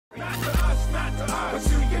us.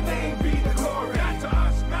 But to your name be the glory. Not to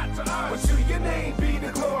us, not to us. But to your name be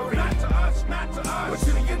the glory. Not to us, not to us.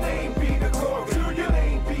 But to your name be the glory. To your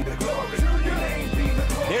name be the glory. To your name be the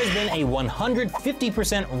glory. There's been a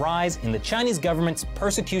 150% rise in the Chinese government's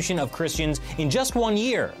persecution of Christians in just 1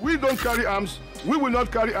 year. We don't carry arms. We will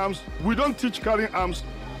not carry arms. We don't teach carrying arms.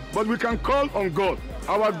 But we can call on God.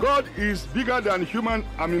 Our God is bigger than human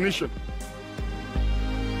ammunition.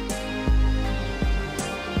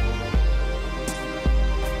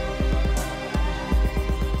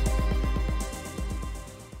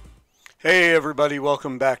 Hey everybody,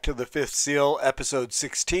 welcome back to The Fifth Seal, episode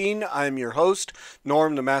 16. I'm your host,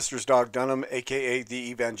 Norm, the Master's Dog Dunham, aka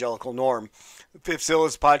the Evangelical Norm. The Fifth Seal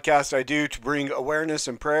is a podcast I do to bring awareness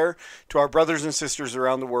and prayer to our brothers and sisters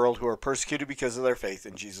around the world who are persecuted because of their faith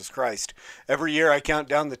in Jesus Christ. Every year I count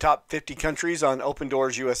down the top 50 countries on Open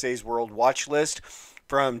Doors USA's World Watch List.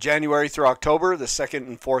 From January through October, the second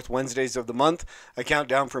and fourth Wednesdays of the month, I count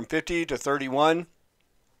down from 50 to 31.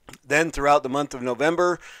 Then throughout the month of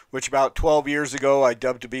November, which about 12 years ago I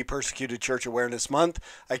dubbed to be Persecuted Church Awareness Month,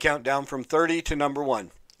 I count down from 30 to number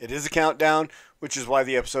 1. It is a countdown, which is why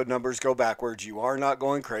the episode numbers go backwards. You are not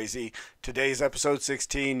going crazy. Today's episode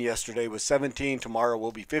 16, yesterday was 17, tomorrow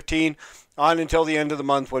will be 15, on until the end of the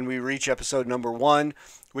month when we reach episode number 1,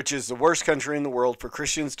 which is the worst country in the world for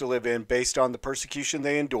Christians to live in based on the persecution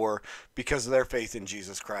they endure because of their faith in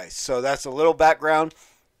Jesus Christ. So that's a little background.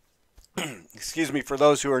 Excuse me, for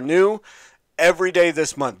those who are new, every day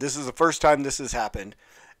this month, this is the first time this has happened,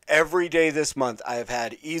 every day this month I have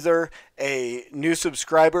had either a new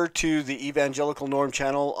subscriber to the Evangelical Norm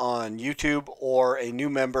channel on YouTube or a new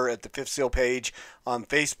member at the Fifth Seal page on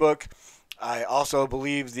Facebook. I also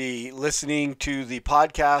believe the listening to the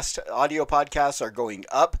podcast, audio podcasts are going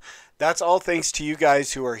up. That's all thanks to you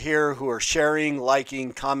guys who are here, who are sharing,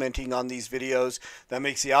 liking, commenting on these videos. That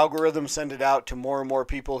makes the algorithm send it out to more and more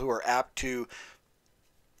people who are apt to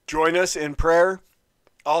join us in prayer.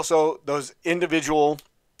 Also, those individual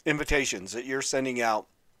invitations that you're sending out,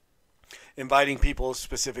 inviting people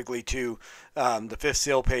specifically to the Fifth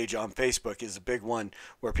Seal page on Facebook is a big one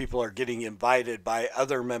where people are getting invited by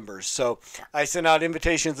other members. So I sent out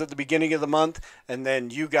invitations at the beginning of the month, and then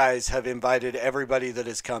you guys have invited everybody that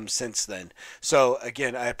has come since then. So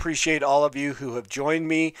again, I appreciate all of you who have joined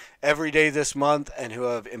me every day this month and who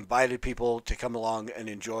have invited people to come along and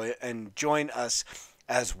enjoy and join us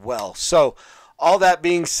as well. So all that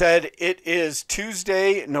being said, it is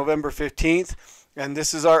Tuesday, November 15th. And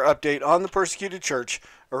this is our update on the persecuted church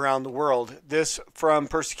around the world. This from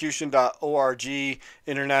persecution.org,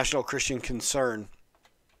 International Christian Concern.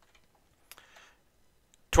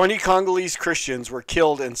 20 Congolese Christians were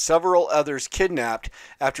killed and several others kidnapped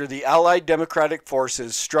after the Allied Democratic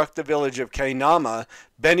Forces struck the village of Kainama,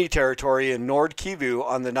 Beni territory in Nord Kivu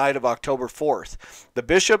on the night of October 4th. The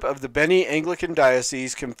bishop of the Beni Anglican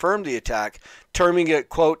diocese confirmed the attack, terming it,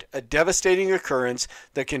 quote, a devastating occurrence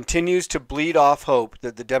that continues to bleed off hope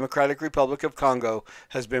that the Democratic Republic of Congo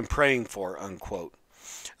has been praying for, unquote.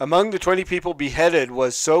 Among the 20 people beheaded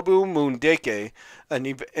was Sobu Mundeke, an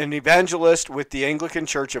evangelist with the Anglican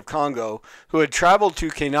Church of Congo, who had traveled to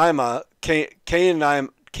Kainama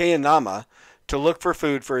to look for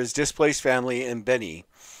food for his displaced family in Beni.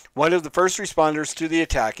 One of the first responders to the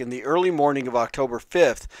attack in the early morning of October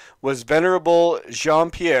 5th was Venerable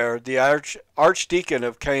Jean-Pierre, the Archdeacon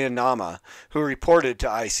of Kainama, who reported to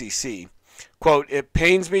ICC. Quote, it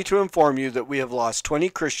pains me to inform you that we have lost 20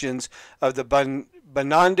 Christians of the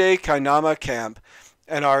Banande Kainama camp,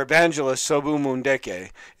 and our evangelist Sobu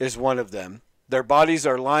Mundeke is one of them. Their bodies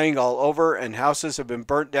are lying all over, and houses have been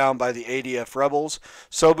burnt down by the ADF rebels.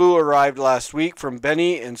 Sobu arrived last week from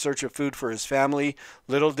Beni in search of food for his family.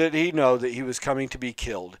 Little did he know that he was coming to be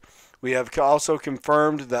killed. We have also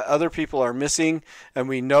confirmed that other people are missing, and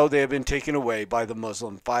we know they have been taken away by the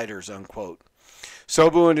Muslim fighters, unquote.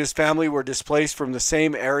 Sobu and his family were displaced from the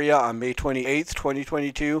same area on May 28,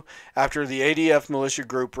 2022, after the ADF militia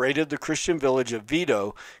group raided the Christian village of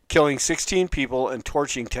Vido, killing 16 people and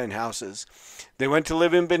torching 10 houses. They went to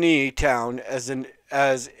live in Beni town as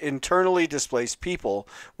internally displaced people,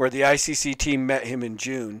 where the ICC team met him in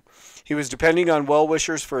June. He was depending on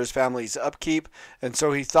well-wishers for his family's upkeep, and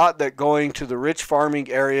so he thought that going to the rich farming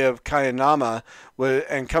area of Kainama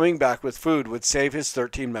and coming back with food would save his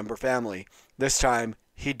 13-member family. This time,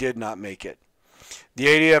 he did not make it. The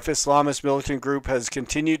ADF Islamist militant group has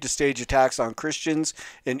continued to stage attacks on Christians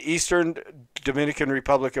in Eastern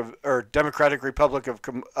Democratic Republic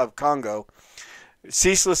of Congo.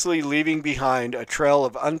 ceaselessly leaving behind a trail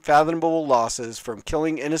of unfathomable losses, from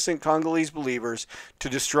killing innocent Congolese believers to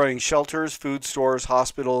destroying shelters, food stores,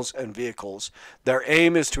 hospitals, and vehicles. Their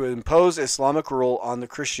aim is to impose Islamic rule on the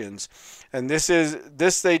Christians, and this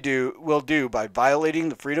they will do by violating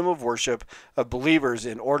the freedom of worship of believers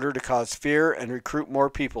in order to cause fear and recruit more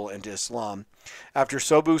people into Islam. After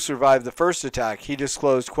Sobu survived the first attack, he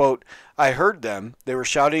disclosed, quote, "I heard them. They were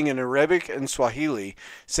shouting in Arabic and Swahili,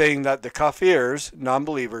 saying that the kafirs,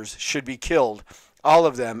 non-believers, should be killed, all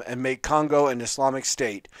of them, and make Congo an Islamic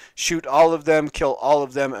state. Shoot all of them, kill all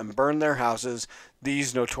of them, and burn their houses,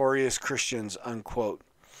 these notorious Christians," unquote.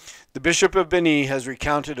 The Bishop of Beni has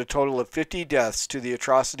recounted a total of 50 deaths to the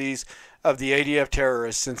atrocities of the ADF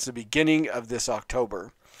terrorists since the beginning of this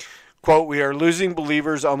October. Quote, "We are losing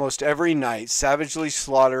believers almost every night, savagely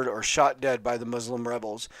slaughtered or shot dead by the Muslim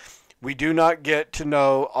rebels. We do not get to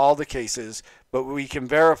know all the cases, but we can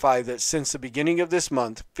verify that since the beginning of this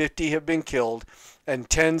month, 50 have been killed and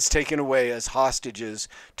tens taken away as hostages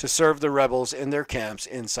to serve the rebels in their camps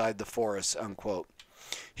inside the forests," unquote.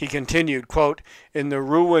 He continued, quote, "In the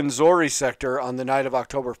Ruwenzori sector on the night of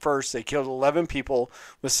October 1st, they killed 11 people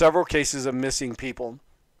with several cases of missing people.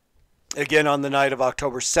 Again, on the night of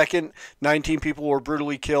October 2nd, 19 people were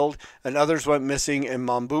brutally killed, and others went missing in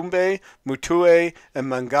Mambumbe, Mutue, and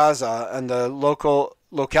Mangaza, and the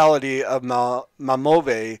locality of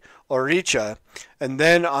Mamove, Oricha. And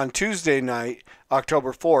then on Tuesday night,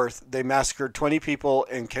 October 4th, they massacred 20 people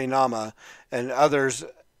in Kainama,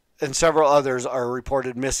 and several others are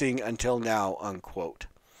reported missing until now," unquote.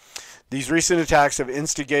 These recent attacks have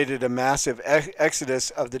instigated a massive exodus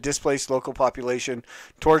of the displaced local population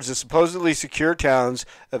towards the supposedly secure towns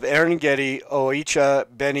of Erengeti, Oicha,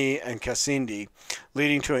 Beni, and Kasindi,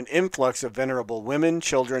 leading to an influx of vulnerable women,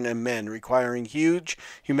 children, and men requiring huge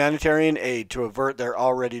humanitarian aid to avert their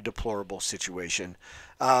already deplorable situation.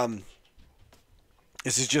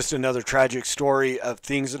 This is just another tragic story of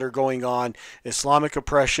things that are going on. Islamic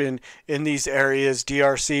oppression in these areas.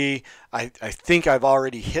 DRC, I think I've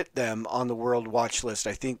already hit them on the World Watch list.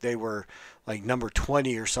 I think they were like number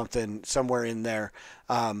 20 or something, somewhere in there.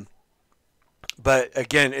 But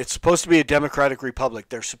again, it's supposed to be a democratic republic.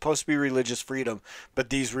 There's supposed to be religious freedom. But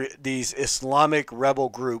these Islamic rebel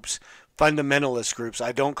groups, fundamentalist groups,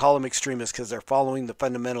 I don't call them extremists because they're following the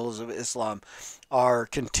fundamentals of Islam, are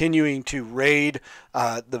continuing to raid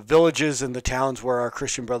the villages and the towns where our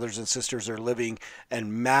Christian brothers and sisters are living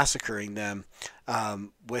and massacring them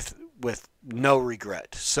with no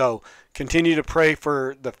regret. So continue to pray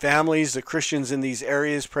for the families, the Christians in these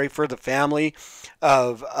areas. Pray for the family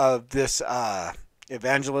of this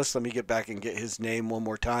evangelist. Let me get back and get his name one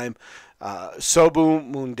more time.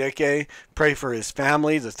 Sobu Mundeke. Pray for his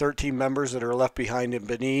family, the 13 members that are left behind in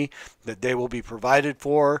Beni, that they will be provided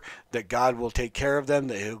for, that God will take care of them,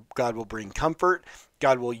 that God will bring comfort.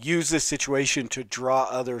 God will use this situation to draw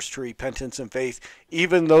others to repentance and faith,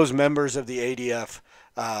 even those members of the ADF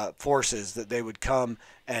forces, that they would come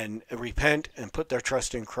and repent and put their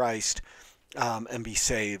trust in Christ and be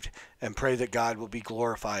saved, and pray that God will be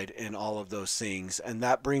glorified in all of those things. And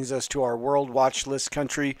that brings us to our World Watch List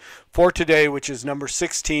country for today, which is number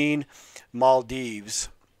 16, Maldives.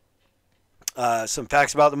 Some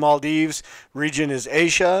facts about the Maldives. Region is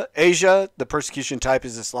Asia. The persecution type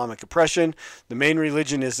is Islamic oppression. The main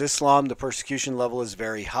religion is Islam. The persecution level is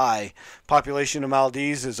very high. Population of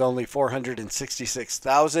Maldives is only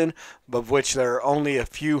 466,000, of which there are only a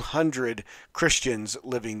few hundred Christians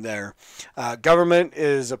living there. Government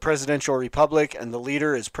is a presidential republic, and the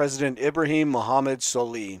leader is President Ibrahim Mohammed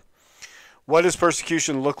Solih. What does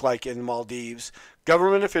persecution look like in Maldives?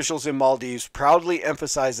 Government officials in Maldives proudly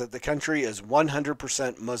emphasize that the country is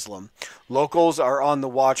 100% Muslim. Locals are on the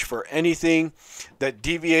watch for anything that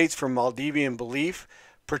deviates from Maldivian belief,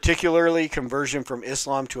 particularly conversion from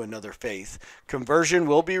Islam to another faith. Conversion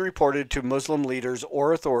will be reported to Muslim leaders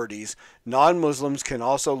or authorities. Non-Muslims can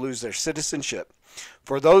also lose their citizenship.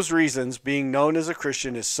 For those reasons, being known as a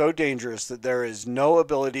Christian is so dangerous that there is no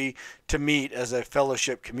ability to meet as a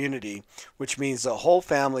fellowship community, which means that whole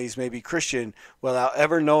families may be Christian without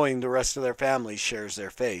ever knowing the rest of their family shares their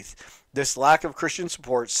faith. This lack of Christian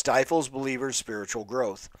support stifles believers' spiritual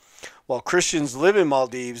growth. While Christians live in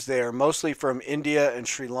Maldives, they are mostly from India and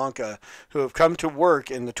Sri Lanka who have come to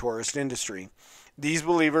work in the tourist industry. These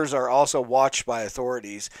believers are also watched by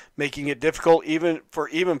authorities, making it difficult even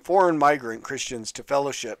foreign migrant Christians to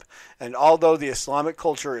fellowship. And although the Islamic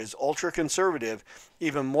culture is ultra-conservative,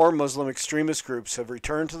 even more Muslim extremist groups have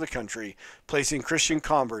returned to the country, placing Christian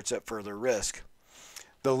converts at further risk.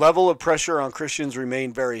 The level of pressure on Christians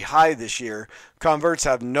remained very high this year. Converts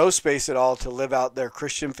have no space at all to live out their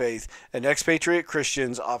Christian faith, and expatriate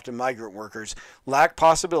Christians, often migrant workers, lack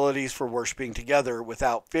possibilities for worshiping together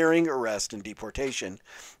without fearing arrest and deportation.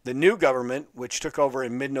 The new government, which took over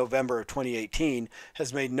in mid-November of 2018,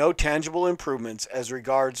 has made no tangible improvements as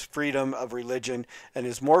regards freedom of religion and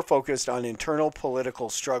is more focused on internal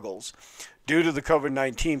political struggles. Due to the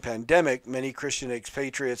COVID-19 pandemic, many Christian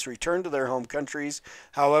expatriates returned to their home countries.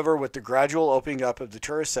 However, with the gradual opening up of the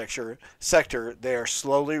tourist sector, they are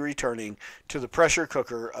slowly returning to the pressure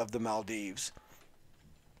cooker of the Maldives.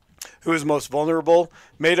 Who is most vulnerable?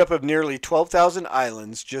 Made up of nearly 12,000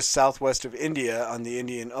 islands just southwest of India on the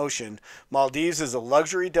Indian Ocean, Maldives is a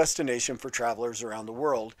luxury destination for travelers around the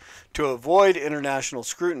world. To avoid international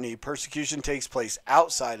scrutiny, persecution takes place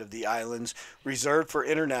outside of the islands reserved for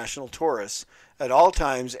international tourists. At all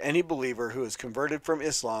times, any believer who is converted from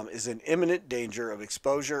Islam is in imminent danger of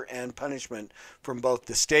exposure and punishment from both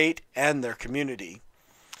the state and their community.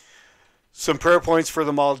 Some prayer points for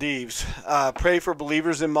the Maldives. Pray for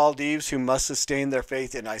believers in Maldives who must sustain their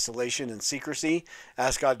faith in isolation and secrecy.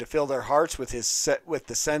 Ask God to fill their hearts with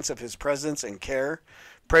the sense of His presence and care.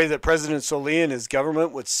 Pray that President Solih and his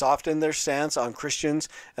government would soften their stance on Christians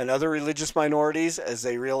and other religious minorities as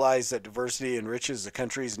they realize that diversity enriches the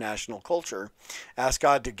country's national culture. Ask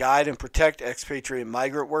God to guide and protect expatriate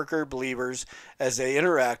migrant worker believers as they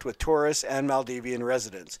interact with tourists and Maldivian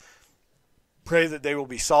residents. Pray that they will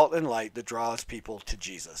be salt and light that draws people to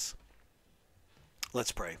Jesus.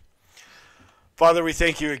 Let's pray. Father, we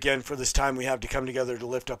thank you again for this time we have to come together to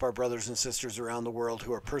lift up our brothers and sisters around the world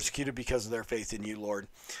who are persecuted because of their faith in you, Lord.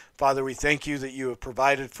 Father, we thank you that you have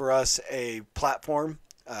provided for us a platform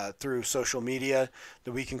through social media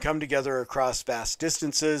that we can come together across vast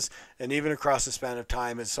distances and even across the span of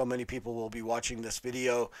time, as so many people will be watching this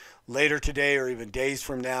video later today or even days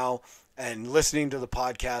from now and listening to the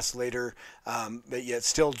podcast later, but yet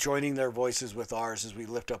still joining their voices with ours as we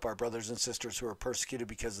lift up our brothers and sisters who are persecuted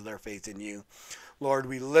because of their faith in you. Lord,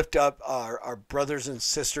 we lift up our brothers and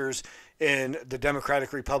sisters in the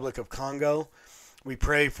Democratic Republic of Congo. We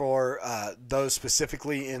pray for those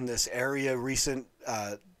specifically in this area,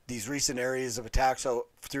 these recent areas of attacks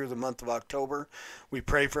through the month of October. We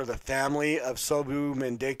pray for the family of Sobu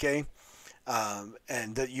Mendeke,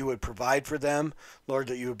 and that you would provide for them, Lord,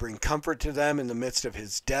 that you would bring comfort to them in the midst of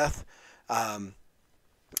his death.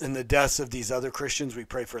 In the deaths of these other Christians, we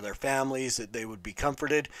pray for their families, that they would be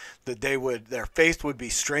comforted, that their faith would be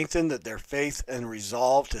strengthened, that their faith and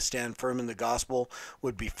resolve to stand firm in the gospel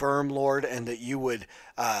would be firm, Lord, and that you would,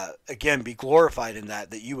 again, be glorified in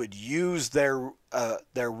that you would use their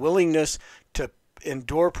willingness to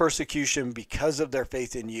endure persecution because of their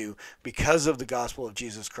faith in you, because of the gospel of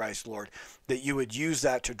Jesus Christ, Lord, that you would use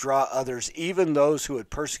that to draw others, even those who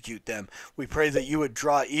would persecute them. We pray that you would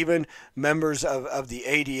draw even members of the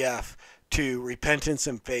ADF to repentance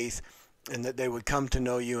and faith, and that they would come to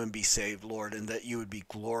know you and be saved, Lord, and that you would be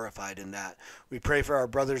glorified in that. We pray for our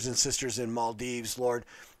brothers and sisters in Maldives, Lord.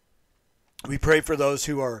 We pray for those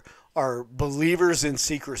who are believers in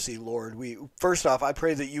secrecy, Lord. First off, I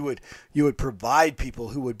pray that you would provide people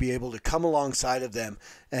who would be able to come alongside of them,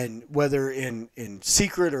 and whether in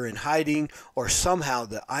secret or in hiding, or somehow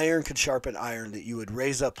the iron could sharpen iron, that you would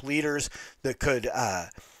raise up leaders that could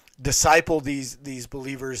disciple these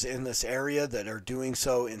believers in this area that are doing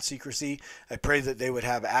so in secrecy. I pray that they would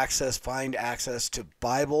have find access to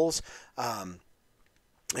Bibles,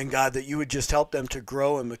 and God, that you would just help them to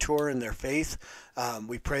grow and mature in their faith.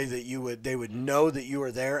 We pray that they would know that you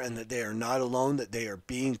are there and that they are not alone, that they are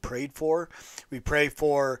being prayed for. We pray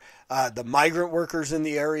for the migrant workers in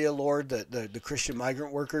the area, Lord, the Christian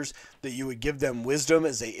migrant workers, that you would give them wisdom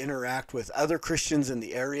as they interact with other Christians in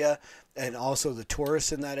the area and also the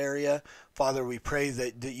tourists in that area. Father, we pray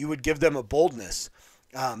that you would give them a boldness,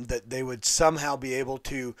 that they would somehow be able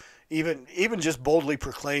to even just boldly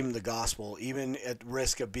proclaim the gospel, even at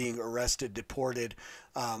risk of being arrested, deported,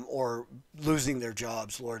 or losing their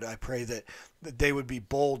jobs. Lord, I pray that they would be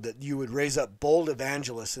bold, that you would raise up bold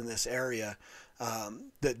evangelists in this area,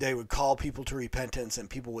 that they would call people to repentance, and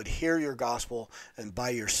people would hear your gospel, and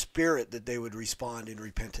by your Spirit that they would respond in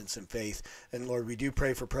repentance and faith. And Lord, we do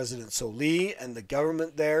pray for President Solih and the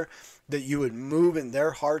government there, that you would move in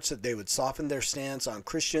their hearts, that they would soften their stance on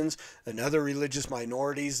Christians and other religious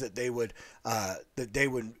minorities, that they would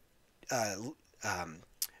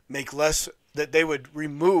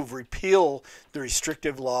repeal the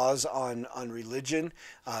restrictive laws on religion,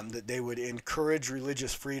 that they would encourage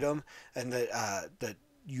religious freedom, and that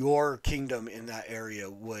your kingdom in that area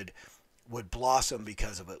would blossom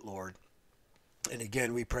because of it, Lord. And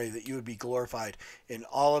again, we pray that you would be glorified in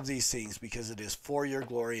all of these things, because it is for your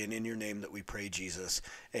glory and in your name that we pray, Jesus.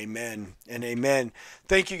 Amen and amen.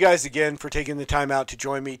 Thank you guys again for taking the time out to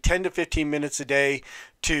join me 10 to 15 minutes a day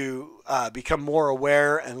to become more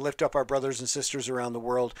aware and lift up our brothers and sisters around the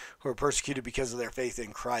world who are persecuted because of their faith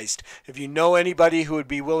in Christ. If you know anybody who would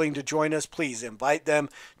be willing to join us, please invite them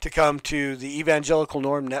to come to the Evangelical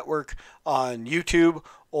Norm Network on YouTube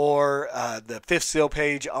or the Fifth Seal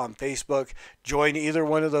page on Facebook. Join either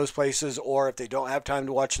one of those places, or if they don't have time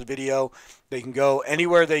to watch the video, they can go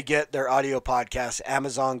anywhere they get their audio podcasts: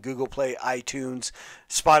 Amazon, Google Play, iTunes,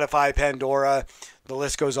 Spotify, Pandora. The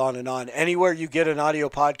list goes on and on. Anywhere you get an audio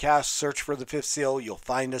podcast, search for the Fifth Seal. You'll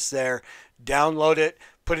find us there. Download it.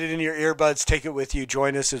 Put it in your earbuds. Take it with you.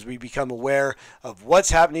 Join us as we become aware of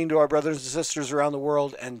what's happening to our brothers and sisters around the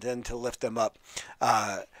world, and then to lift them up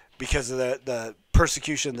because of the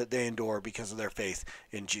persecution that they endure because of their faith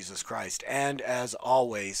in Jesus Christ. And as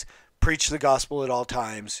always, preach the gospel at all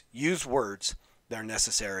times. Use words. They're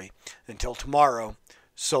necessary. Until tomorrow,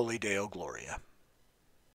 Soli Deo Gloria.